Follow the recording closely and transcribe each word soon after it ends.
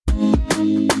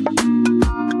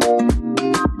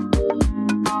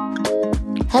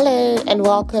and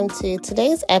welcome to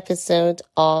today's episode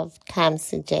of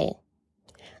CamCJ.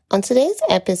 On today's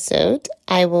episode,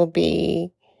 I will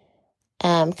be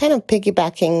kind of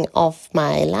piggybacking off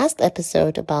my last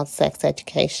episode about sex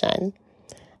education.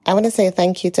 I want to say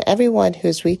thank you to everyone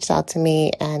who's reached out to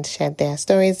me and shared their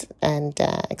stories and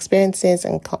experiences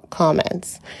and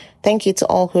comments. Thank you to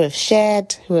all who have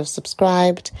shared, who have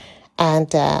subscribed, and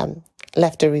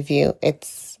left a review.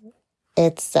 It's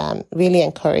really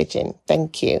encouraging.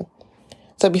 Thank you.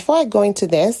 So before I go into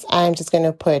this, I'm just going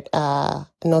to put a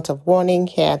note of warning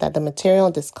here that the material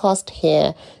discussed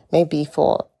here may be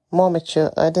for more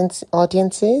mature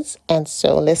audiences, and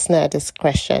so listener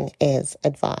discretion is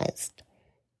advised.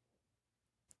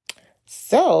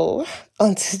 So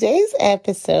on today's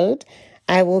episode,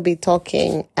 I will be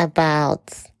talking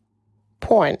about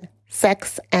porn,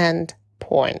 sex and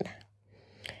porn.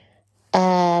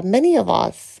 Many of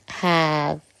us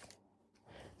have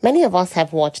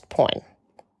watched porn.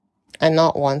 And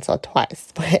not once or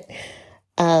twice, but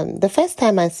the first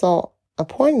time I saw a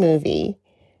porn movie,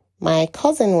 my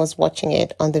cousin was watching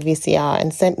it on the VCR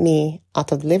and sent me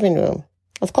out of the living room.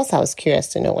 Of course, I was curious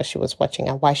to know what she was watching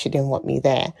and why she didn't want me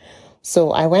there.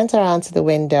 So I went around to the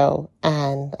window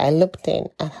and I looked in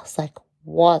and I was like,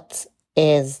 what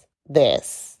is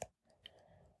this?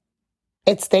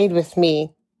 It stayed with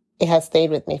me. It has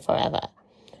stayed with me forever.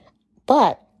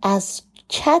 But as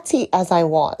chatty as I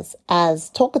was, as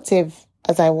talkative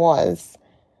as I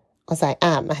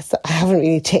am, I haven't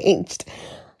really changed.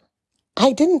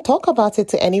 I didn't talk about it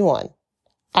to anyone.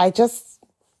 I just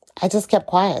kept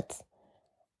quiet.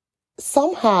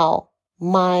 Somehow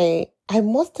I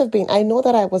know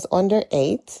that I was under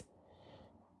 8.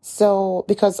 So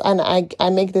I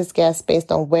make this guess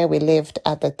based on where we lived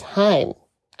at the time,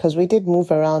 because we did move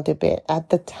around a bit. At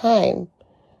the time,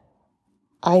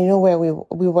 I know where we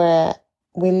were.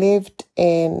 We lived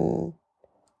in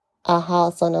a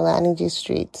house on Olaniji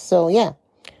Street. So yeah.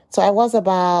 So I was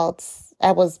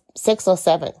 6 or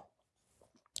 7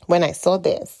 when I saw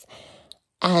this.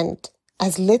 And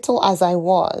as little as I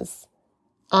was,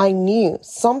 I knew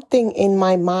something in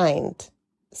my mind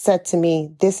said to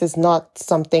me, this is not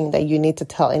something that you need to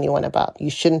tell anyone about. You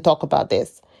shouldn't talk about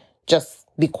this. Just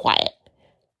be quiet.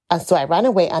 And so I ran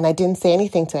away and I didn't say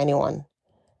anything to anyone.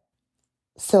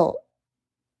 So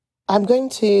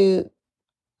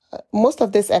most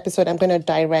of this episode, I'm going to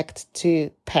direct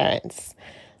to parents.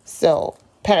 So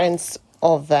parents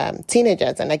of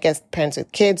teenagers, and I guess parents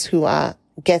with kids who are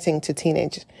getting to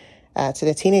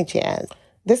the teenage years.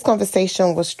 This episode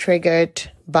is triggered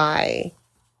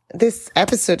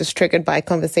by a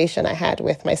conversation I had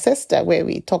with my sister where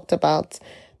we talked about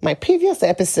my previous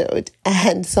episode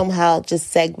and somehow just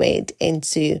segued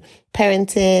into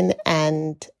parenting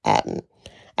and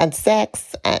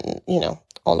sex and,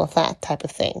 all of that type of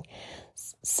thing.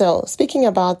 So speaking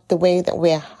about the way that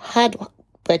we're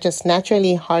just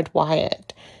naturally hardwired,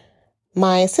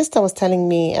 my sister was telling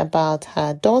me about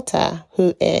her daughter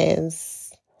who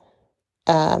is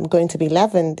going to be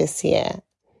 11 this year.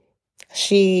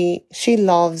 She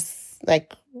loves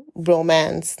like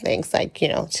romance things, like,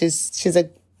 she's a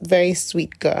very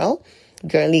sweet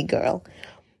girly girl.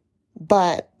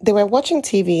 But they were watching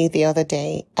TV the other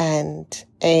day and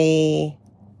a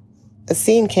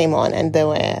scene came on and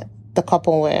the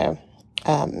couple were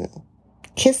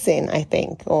kissing, I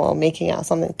think, or making out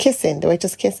something, kissing. They were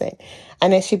just kissing.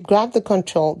 And then she grabbed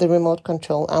the remote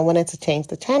control and wanted to change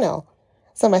the channel.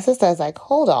 So my sister is like,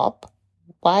 hold up.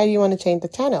 Why do you want to change the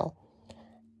channel?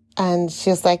 And she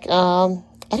was like, I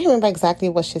don't remember exactly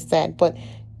what she said, but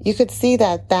you could see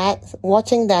that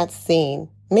watching that scene,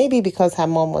 maybe because her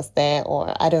mom was there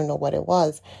or I don't know what it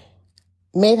was,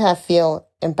 made her feel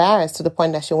embarrassed to the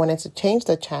point that she wanted to change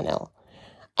the channel.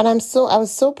 And I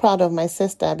was so proud of my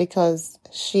sister because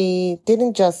she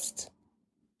didn't just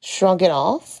shrug it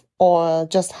off or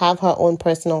just have her own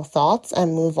personal thoughts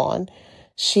and move on.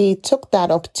 She took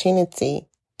that opportunity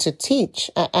to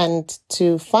teach and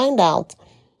to find out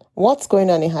what's going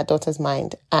on in her daughter's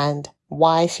mind and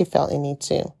why she felt a need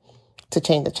to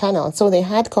change the channel. And so they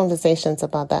had conversations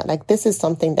about that. Like, this is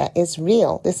something that is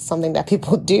real. This is something that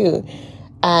people do.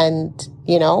 And,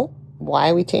 why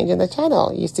are we changing the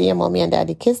channel? You see your mommy and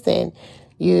daddy kissing.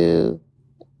 This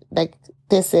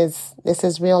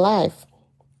is real life.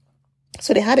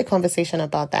 So they had a conversation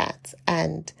about that.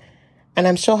 And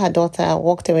I'm sure her daughter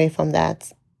walked away from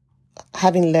that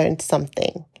having learned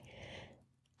something.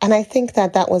 And I think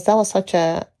that was such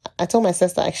I told my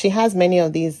sister, like, she has many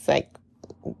of these like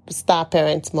star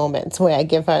parent moments where I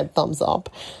give her a thumbs up.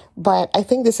 But I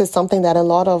think this is something that a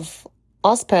lot of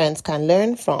us parents can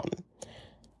learn from.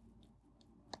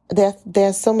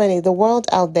 there's so many, the world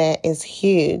out there is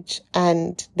huge,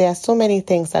 and there are so many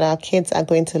things that our kids are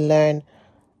going to learn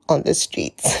on the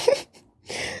streets.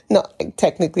 Not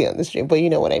technically on the street, but you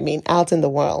know what I mean, out in the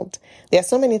world. There are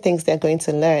so many things they're going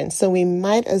to learn. So we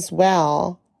might as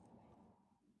well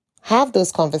have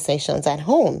those conversations at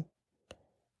home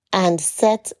and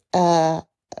set a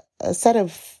set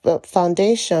of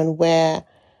foundation where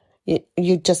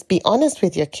you just be honest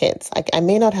with your kids. Like, I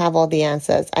may not have all the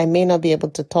answers. I may not be able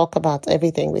to talk about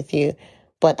everything with you,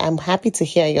 but I'm happy to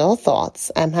hear your thoughts.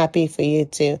 I'm happy for you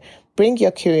to bring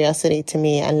your curiosity to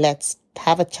me and let's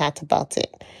have a chat about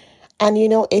it. And,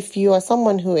 if you are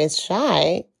someone who is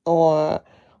shy or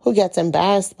who gets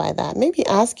embarrassed by that, maybe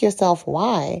ask yourself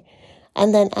why.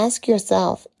 And then ask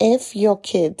yourself, if your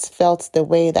kids felt the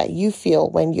way that you feel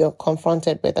when you're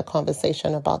confronted with a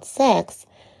conversation about sex,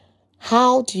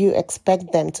 how do you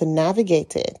expect them to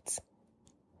navigate it?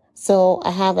 So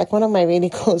I have one of my really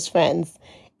close friends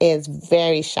is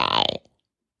very shy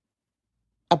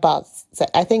about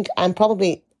sex.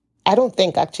 I don't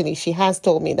think actually she has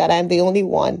told me that I'm the only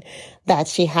one that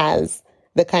she has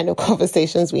the kind of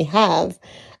conversations we have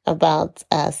about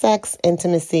sex,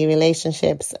 intimacy,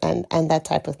 relationships, and that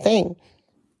type of thing.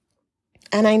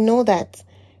 And I know that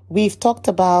we've talked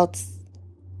about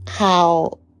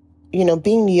how,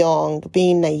 being young,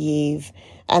 being naive,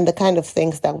 and the kind of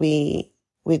things that we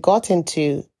got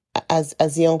into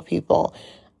as young people,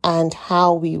 and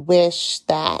how we wish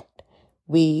that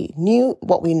we knew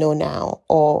what we know now,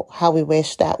 or how we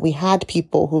wish that we had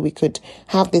people who we could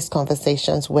have these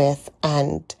conversations with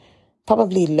and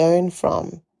probably learn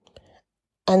from.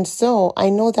 And so I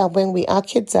know that when our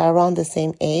kids are around the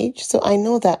same age, so I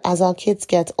know that as our kids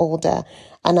get older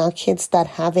and our kids start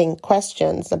having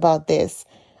questions about this,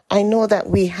 I know that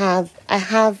I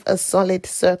have a solid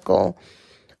circle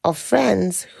of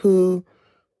friends who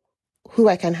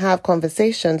I can have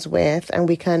conversations with, and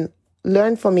we can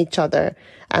learn from each other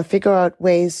and figure out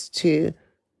ways to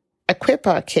equip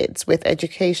our kids with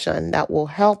education that will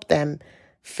help them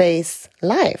face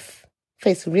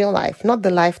real life, not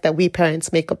the life that we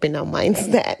parents make up in our minds,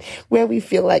 that where we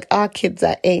feel like our kids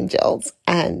are angels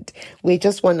and we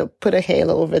just want to put a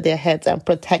halo over their heads and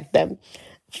protect them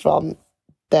from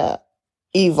the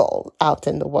evil out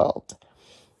in the world.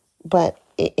 But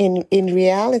in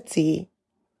reality,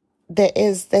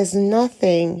 there's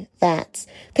nothing that,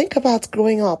 think about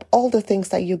growing up, all the things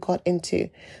that you got into.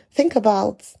 Think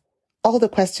about all the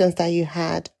questions that you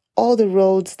had, all the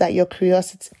roads that your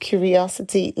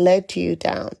curiosity led you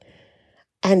down.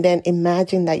 And then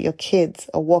imagine that your kids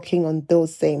are walking on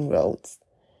those same roads.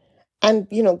 And,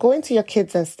 going to your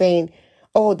kids and saying,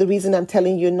 oh, the reason I'm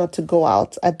telling you not to go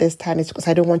out at this time is because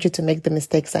I don't want you to make the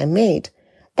mistakes I made.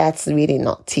 That's really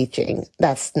not teaching.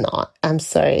 That's not, I'm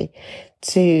sorry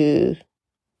to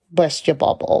burst your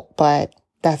bubble, but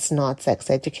that's not sex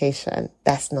education.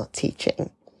 That's not teaching.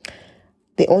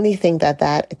 The only thing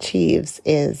that achieves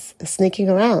is sneaking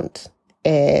around,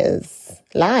 is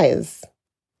lies,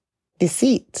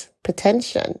 deceit,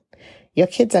 pretension. Your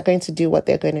kids are going to do what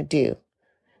they're going to do.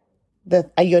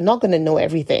 You're not going to know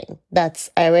everything. I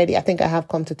think I have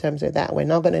come to terms with that. We're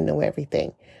not going to know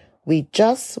everything. We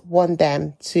just want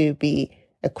them to be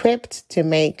equipped to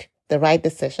make the right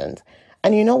decisions.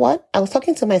 And you know what? I was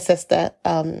talking to my sister,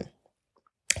 I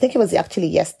think it was actually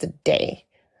yesterday.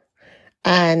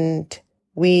 And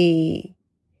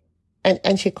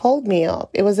and she called me up.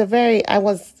 It was I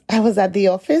was at the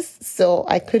office, so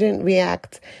I couldn't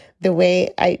react the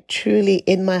way I truly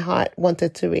in my heart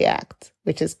wanted to react,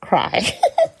 which is cry.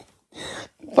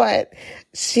 But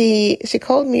she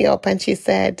called me up and she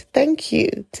said, thank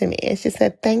you to me. And she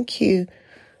said, thank you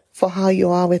for how you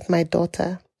are with my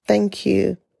daughter. Thank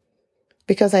you.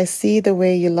 Because I see the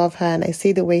way you love her and I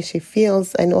see the way she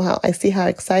feels. I see how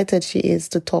excited she is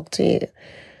to talk to you.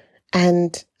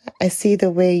 And I see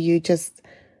the way you just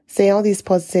say all these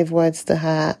positive words to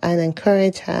her and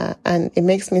encourage her. And it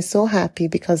makes me so happy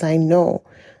because I know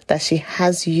that she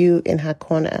has you in her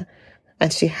corner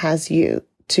and she has you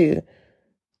to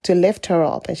lift her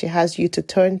up and she has you to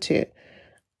turn to.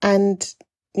 And,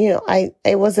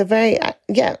 it was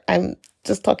I'm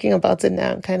just talking about it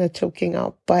now. I'm kind of choking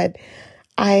up, but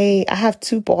I have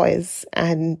 2 boys,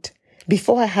 and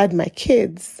before I had my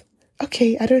kids,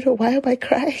 okay, I don't know, why am I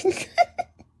crying?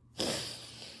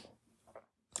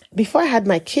 Before I had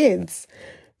my kids,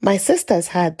 my sisters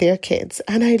had their kids,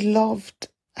 and I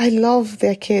love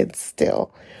their kids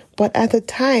still. But at the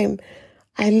time,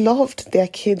 I loved their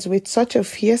kids with such a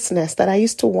fierceness that I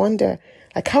used to wonder,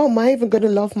 how am I even going to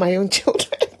love my own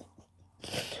children?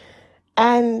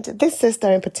 And this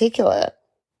sister in particular,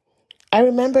 I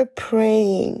remember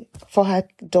praying for her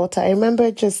daughter. I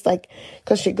remember just like,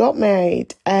 because she got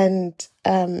married, and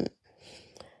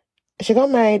she got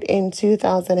married in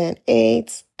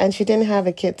 2008, and she didn't have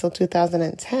a kid till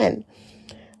 2010.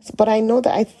 But I know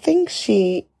that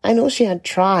I know she had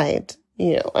tried,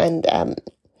 and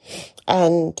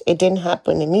it didn't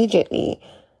happen immediately.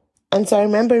 And so I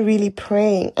remember really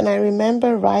praying, and I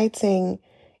remember writing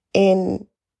in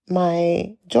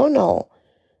my journal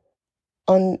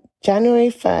on January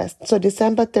 1st, so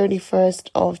December 31st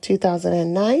of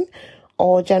 2009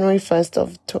 or January 1st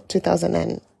of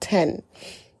 2010.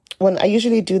 When I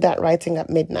usually do that writing at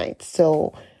midnight.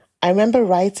 So I remember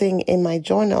writing in my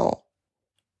journal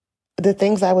the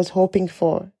things I was hoping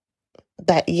for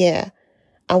that year.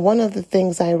 And one of the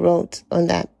things I wrote in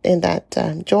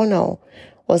that journal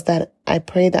was that I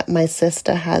pray that my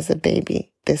sister has a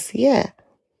baby this year.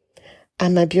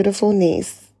 And my beautiful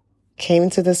niece came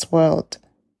into this world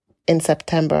in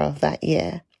September of that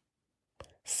year.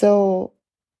 So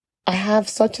she has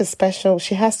such a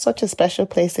special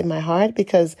place in my heart,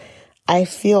 because I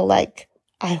feel like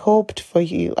I hoped for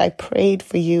you, I prayed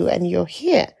for you, and you're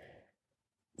here.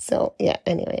 So yeah,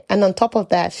 anyway. And on top of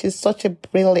that, she's such a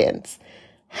brilliant,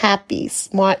 happy,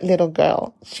 smart little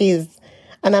girl.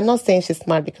 And I'm not saying she's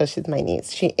smart because she's my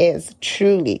niece. She is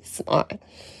truly smart.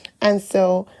 And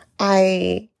so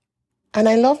I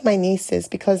love my nieces,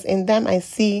 because in them I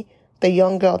see the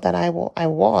young girl that I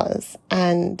was,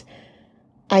 and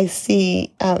I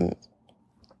see them.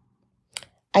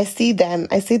 I see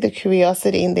the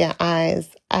curiosity in their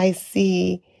eyes. I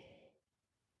see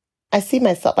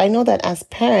myself. I know that as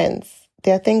parents,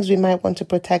 there are things we might want to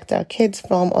protect our kids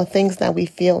from, or things that we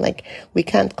feel like we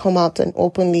can't come out and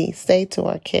openly say to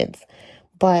our kids.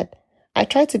 But I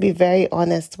try to be very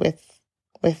honest with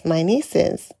my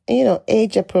nieces,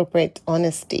 age appropriate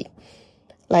honesty.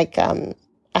 Like,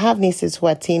 I have nieces who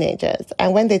are teenagers,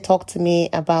 and when they talk to me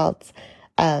about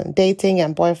dating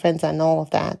and boyfriends and all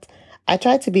of that, I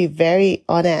try to be very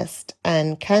honest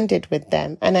and candid with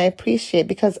them. And I appreciate,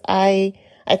 because I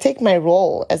take my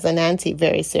role as an auntie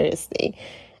very seriously.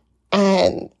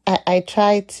 And I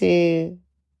try to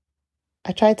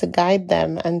guide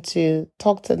them and to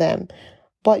talk to them,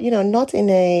 but, not in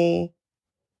a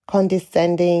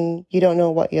condescending, you don't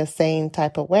know what you're saying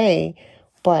type of way,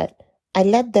 but I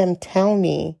let them tell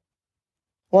me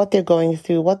what they're going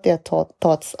through, what their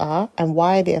thoughts are, and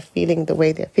why they're feeling the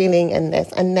way they're feeling, and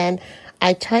this. And then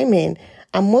I chime in.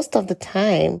 And most of the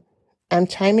time, I'm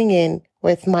chiming in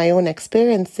with my own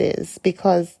experiences,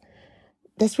 because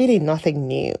there's really nothing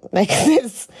new. Like,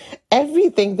 there's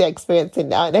everything they're experiencing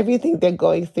now and everything they're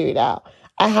going through now,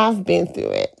 I have been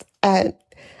through it. And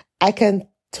I can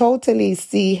totally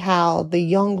see how the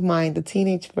young mind, the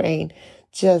teenage brain,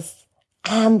 just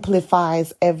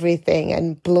amplifies everything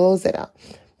and blows it up.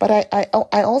 But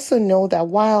I also know that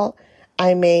while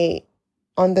I may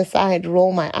on the side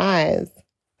roll my eyes,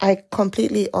 I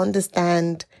completely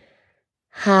understand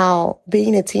how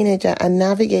being a teenager and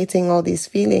navigating all these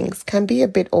feelings can be a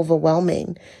bit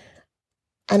overwhelming.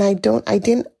 And I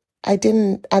didn't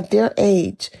at their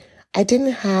age, I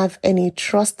didn't have any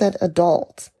trusted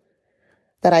adult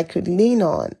that I could lean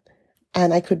on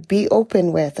and I could be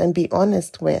open with and be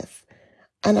honest with.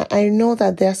 And I know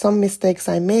that there are some mistakes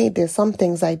I made. There's some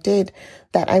things I did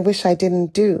that I wish I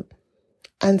didn't do.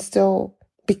 And so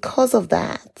because of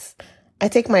that, I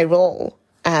take my role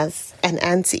as an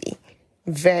auntie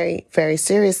very, very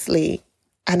seriously.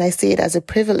 And I see it as a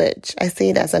privilege. I see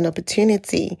it as an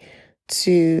opportunity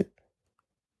to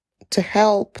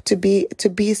help, to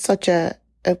be such a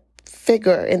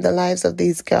figure in the lives of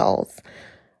these girls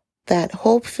that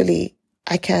hopefully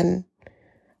they can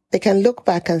look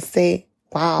back and say,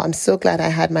 wow, I'm so glad I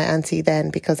had my auntie then,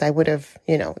 because I would have,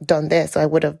 done this, or I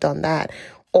would have done that.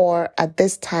 Or at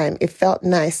this time, it felt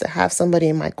nice to have somebody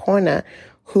in my corner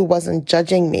who wasn't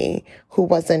judging me, who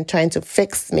wasn't trying to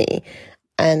fix me,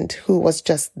 and who was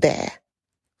just there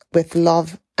with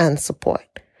love and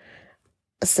support.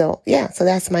 So yeah, so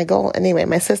that's my goal. Anyway,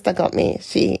 my sister got me.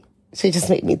 She just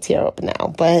made me tear up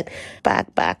now. But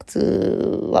back to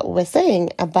what we were saying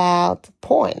about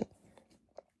porn.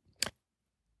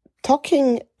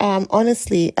 Talking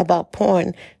honestly about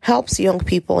porn helps young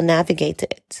people navigate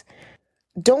it.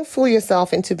 Don't fool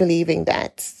yourself into believing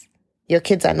that your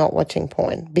kids are not watching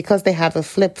porn because they have a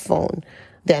flip phone.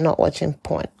 They're not watching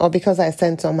porn, or because I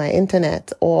sent on my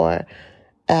internet, or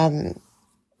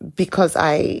because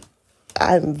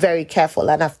I'm very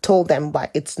careful and I've told them why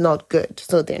it's not good,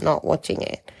 so they're not watching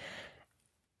it.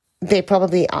 They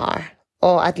probably are,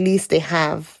 or at least they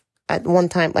have at one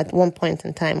point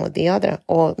in time or the other,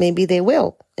 or maybe they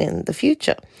will in the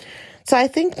future. So I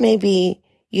think maybe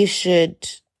you should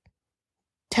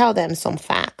tell them some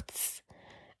facts.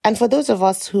 And for those of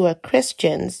us who are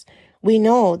Christians, we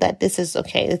know that this is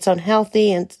okay, it's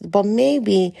unhealthy, but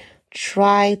maybe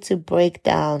try to break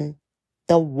down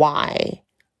the why.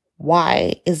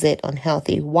 Why is it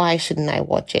unhealthy? Why shouldn't I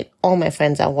watch it? All my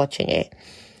friends are watching it.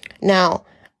 Now,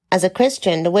 as a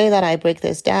Christian, the way that I break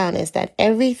this down is that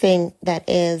everything that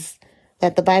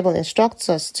the Bible instructs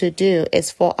us to do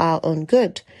is for our own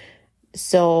good.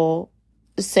 So,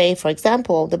 say, for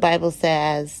example, the Bible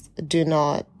says, do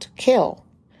not kill.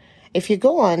 If you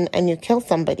go on and you kill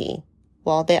somebody,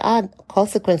 well, there are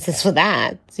consequences for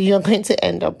that. So you're going to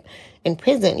end up in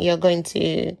prison.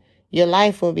 Your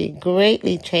life will be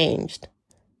greatly changed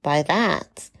by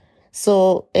that.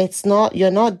 So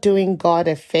you're not doing God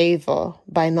a favor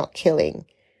by not killing.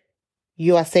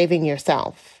 You are saving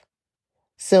yourself.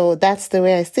 So that's the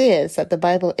way I see it, is that the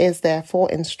Bible is there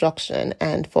for instruction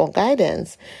and for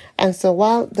guidance. And so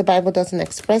while the Bible doesn't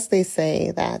expressly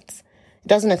say that, it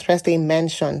doesn't expressly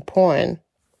mention porn,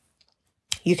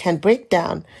 you can break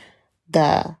down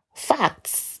the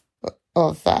facts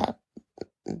of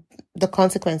the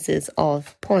consequences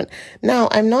of porn. Now,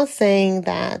 I'm not saying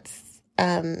that,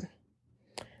 I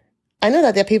know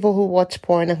that there are people who watch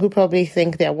porn and who probably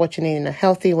think they're watching it in a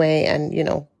healthy way and,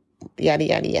 yada,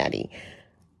 yada, yada.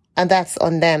 And that's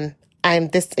on them.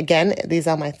 These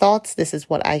are my thoughts. This is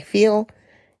what I feel.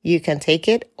 You can take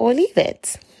it or leave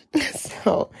it.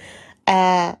 So,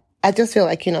 I just feel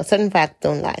like, certain facts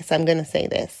don't lie. So I'm going to say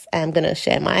this. I'm going to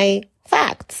share my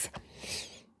facts.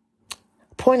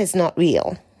 Porn is not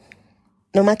real.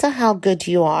 No matter how good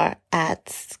you are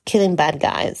at killing bad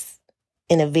guys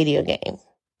in a video game,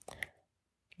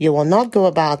 you will not go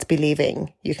about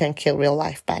believing you can kill real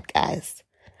life bad guys.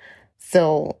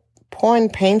 So porn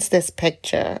paints this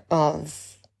picture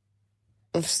of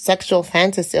a sexual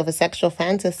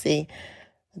fantasy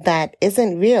that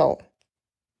isn't real.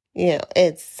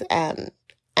 It's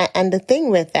and the thing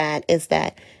with that is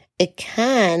that it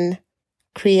can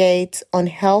create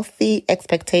unhealthy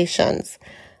expectations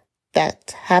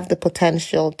that have the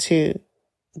potential to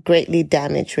greatly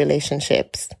damage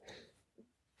relationships.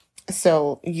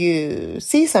 So you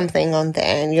see something on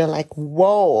there and you're like,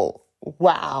 whoa,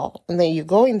 wow. And then you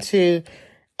go into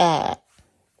a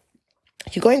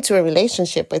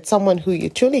relationship with someone who you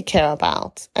truly care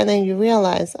about. And then you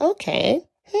realize, okay,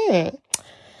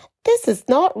 this is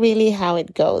not really how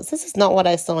it goes. This is not what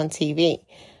I saw on TV.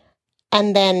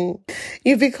 And then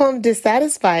you become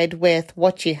dissatisfied with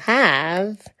what you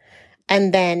have.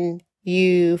 And then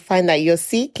you find that you're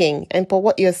seeking. And for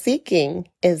what you're seeking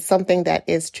is something that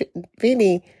is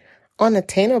really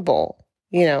unattainable,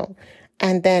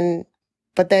 And then,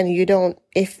 but then you don't,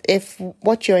 if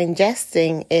what you're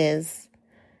ingesting is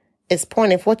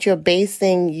porn, if what you're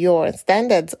basing your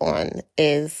standards on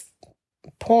is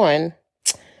porn,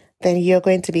 then you're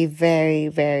going to be very,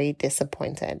 very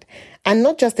disappointed. And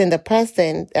not just in the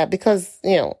person, because,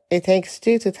 it takes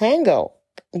two to tango.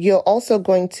 You're also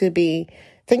going to be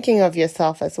thinking of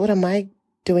yourself as, what am I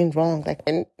doing wrong?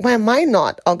 And why am I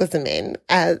not orgasming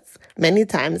as many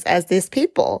times as these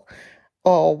people?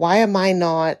 Or why am I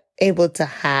not able to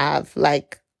have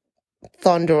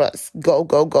thunderous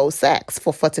go sex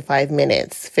for 45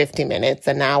 minutes, 50 minutes,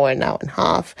 an hour and a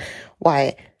half?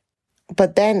 Why?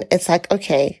 But then it's like,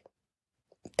 okay,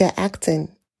 they're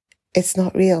acting. It's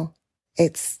not real.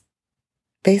 It's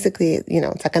basically,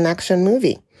 it's like an action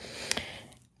movie.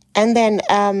 And then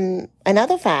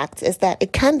another fact is that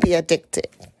it can be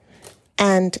addictive.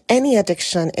 And any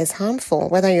addiction is harmful,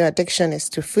 whether your addiction is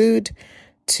to food,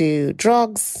 to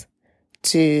drugs,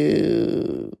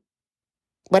 to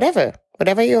whatever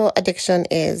your addiction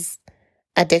is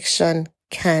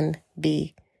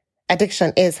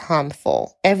is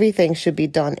harmful. Everything should be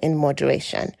done in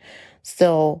moderation.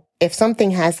 So if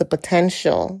something has the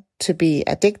potential to be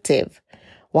addictive,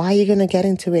 why are you going to get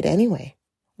into it anyway?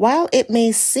 While it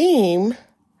may seem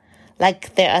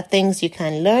like there are things you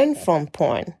can learn from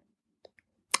porn,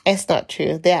 it's not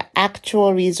true. There are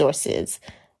actual resources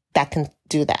that can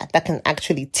do that can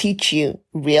actually teach you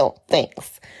real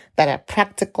things that are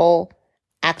practical,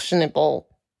 actionable,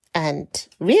 and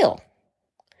real.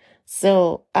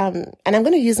 So, and I'm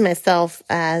going to use myself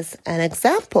as an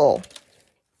example.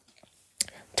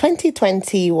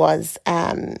 2020 was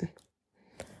a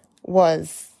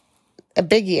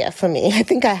big year for me. I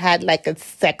think I had a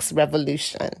sex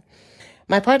revolution.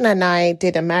 My partner and I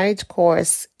did a marriage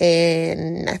course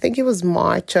in, I think it was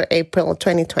March or April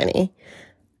 2020.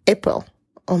 April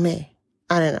or May.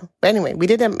 I don't know. But anyway, we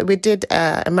did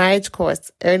a marriage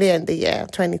course earlier in the year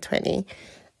 2020.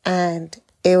 And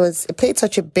it played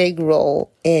such a big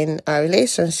role in our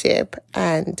relationship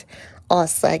and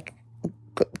us like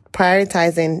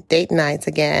prioritizing date nights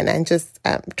again and just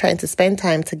trying to spend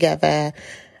time together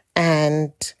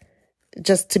and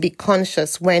just to be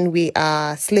conscious when we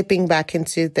are slipping back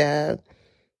into the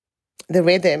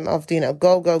rhythm of,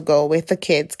 go with the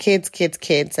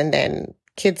kids, and then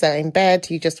kids are in bed,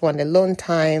 you just want alone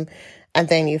time, and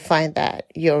then you find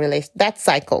that that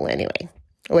cycle anyway.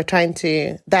 We're trying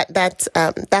to,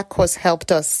 that course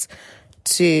helped us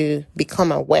to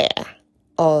become aware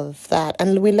of that.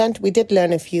 And we did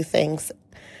learn a few things.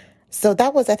 So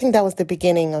I think that was the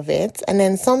beginning of it. And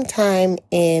then sometime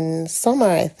in summer,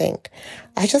 I think,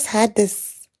 I just had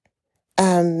this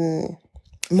moment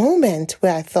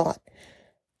where I thought,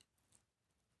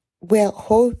 we're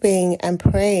hoping and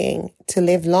praying to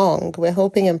live long. We're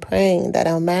hoping and praying that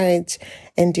our marriage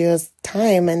endures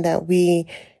time and that we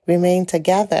remain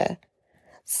together.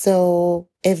 So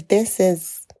if this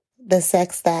is the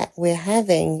sex that we're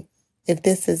having, if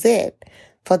this is it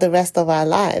for the rest of our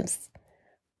lives,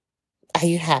 are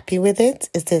you happy with it?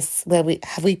 Is this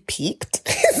have we peaked?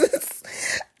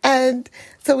 And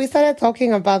so we started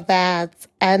talking about that.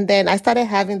 And then I started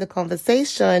having the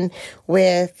conversation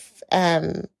with,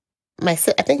 I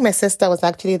think my sister was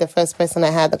actually the first person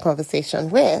I had the conversation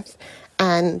with.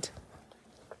 And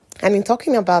in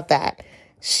talking about that,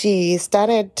 she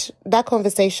started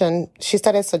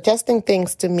suggesting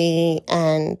things to me,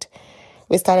 and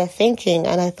we started thinking,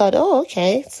 and I thought, oh,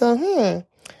 okay, so,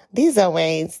 these are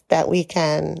ways that we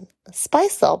can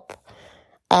spice up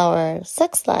our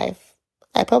sex life.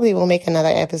 I probably will make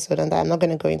another episode on that. I'm not going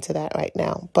to go into that right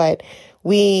now, but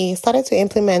we started to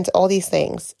implement all these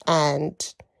things,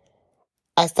 and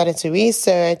I started to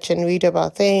research and read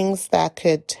about things that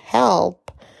could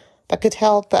help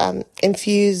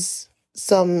infuse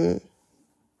some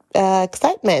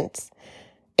excitement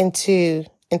into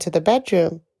the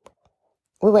bedroom.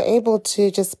 We were able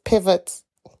to just pivot.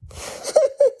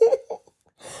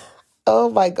 Oh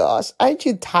my gosh, aren't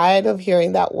you tired of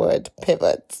hearing that word,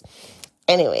 pivot?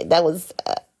 Anyway, that was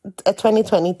a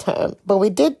 2020 term, but we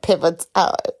did pivot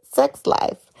our sex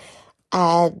life,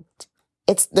 and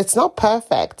it's not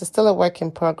perfect. It's still a work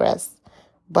in progress,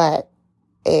 but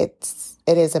it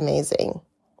is amazing.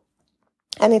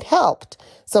 And it helped.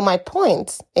 So my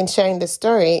point in sharing this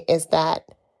story is that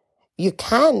you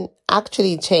can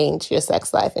actually change your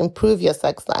sex life, improve your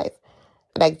sex life,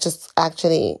 like just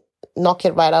actually knock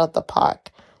it right out of the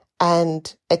park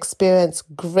and experience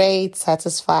great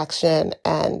satisfaction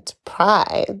and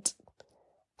pride.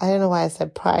 I don't know why I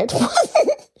said pride.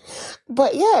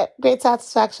 But yeah, great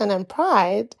satisfaction and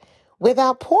pride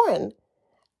without porn.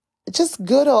 Just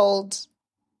good old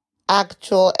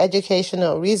actual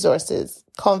educational resources,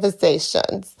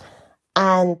 conversations,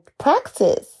 and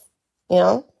practice,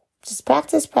 just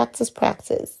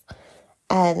practice.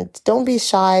 And don't be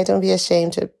shy, don't be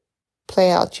ashamed to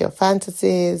play out your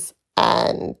fantasies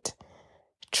and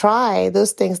try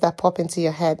those things that pop into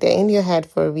your head. They're in your head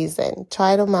for a reason.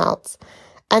 Try them out.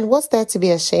 And what's there to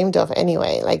be ashamed of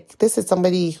anyway? Like, this is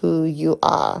somebody who you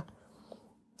are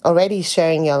already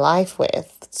sharing your life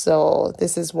with. So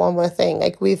this is one more thing.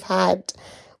 Like, we've had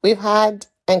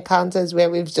encounters where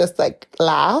we've just like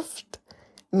laughed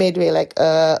midway, like,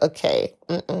 okay,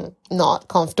 not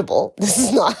comfortable. This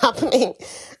is not happening.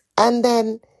 And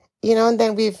then,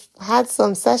 we've had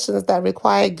some sessions that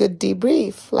require a good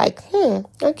debrief, like,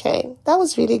 okay, that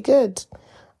was really good.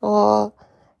 Or,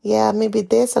 yeah, maybe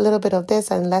this, a little bit of this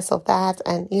and less of that.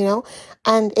 And,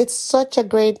 and it's such a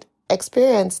great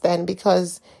experience then,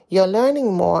 because you're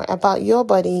learning more about your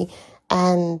body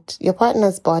and your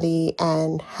partner's body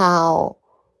and how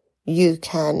you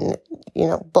can,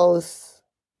 both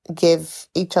give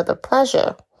each other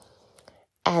pleasure.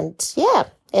 And yeah,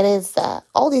 it is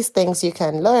all these things you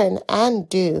can learn and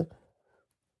do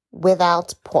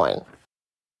without porn.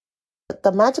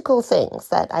 The magical things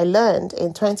that I learned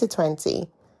in 2020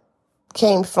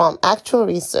 came from actual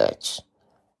research,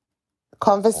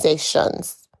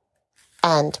 conversations,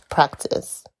 and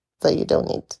practice. So you don't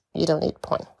need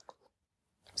porn.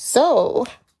 So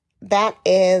that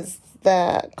is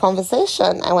the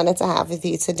conversation I wanted to have with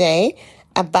you today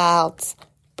about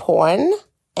porn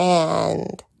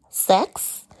and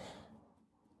sex,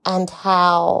 and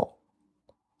how,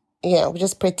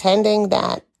 just pretending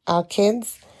that our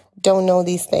kids don't know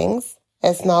these things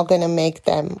is not going to make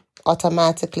them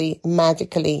automatically,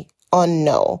 magically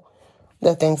unknow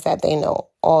the things that they know,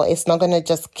 or it's not going to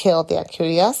just kill their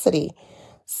curiosity.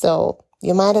 So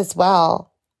you might as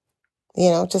well,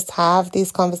 just have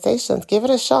these conversations, give it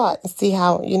a shot and see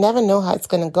how, you never know how it's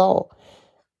going to go.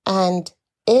 And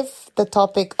if the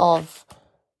topic of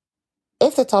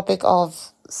if the topic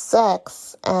of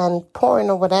sex and porn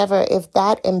or whatever, if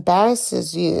that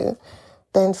embarrasses you,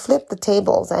 then flip the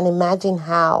tables and imagine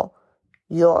how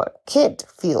your kid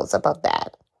feels about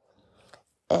that.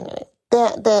 Anyway,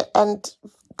 there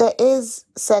is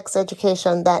sex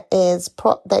education that is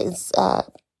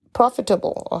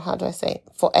profitable, or how do I say,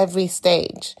 for every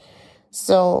stage.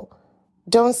 So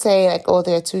don't say like, oh,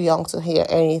 they're too young to hear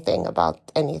anything about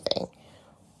anything.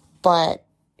 But,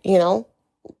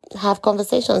 have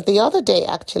conversations. The other day,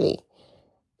 actually,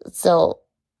 so,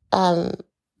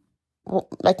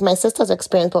 like my sister's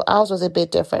experience, but ours was a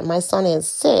bit different. My son is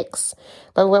 6,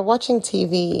 but we're watching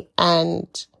TV and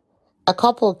a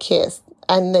couple kissed,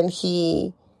 and then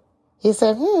he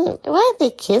said, why are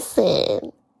they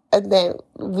kissing? And then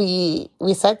we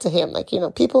said to him, like,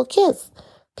 people kiss.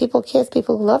 People kiss,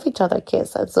 people who love each other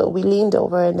kiss. And so we leaned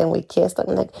over and then we kissed.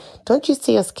 I'm like, don't you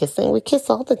see us kissing? We kiss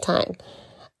all the time.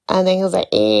 And then he was like,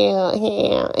 ew.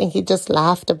 And he just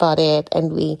laughed about it.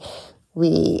 And we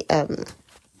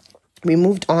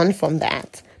moved on from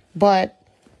that. But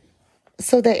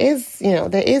so there is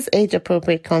age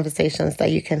appropriate conversations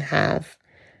that you can have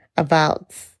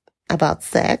about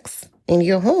sex in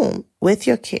your home with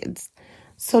your kids.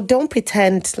 So don't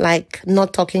pretend like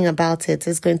not talking about it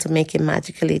is going to make it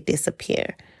magically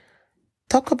disappear.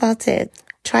 Talk about it.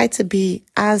 Try to be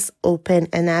as open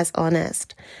and as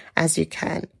honest as you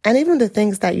can. And even the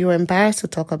things that you're embarrassed to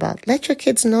talk about, let your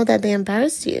kids know that they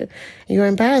embarrassed you. You're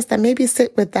embarrassed, and maybe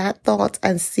sit with that thought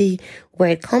and see where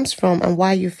it comes from and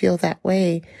why you feel that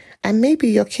way. And maybe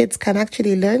your kids can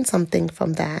actually learn something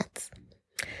from that.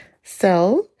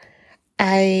 So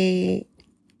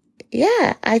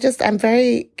I'm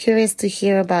very curious to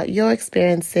hear about your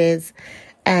experiences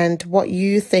and what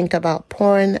you think about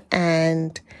porn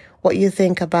and what you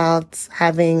think about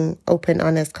having open,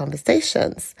 honest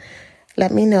conversations.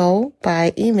 Let me know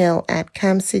by email at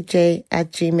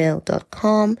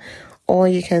kamsij@gmail.com, or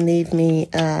you can leave me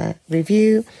a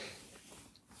review,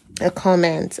 a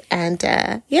comment, and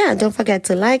don't forget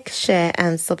to like, share,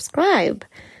 and subscribe.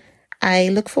 I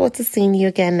look forward to seeing you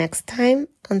again next time.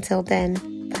 Until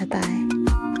then, bye-bye.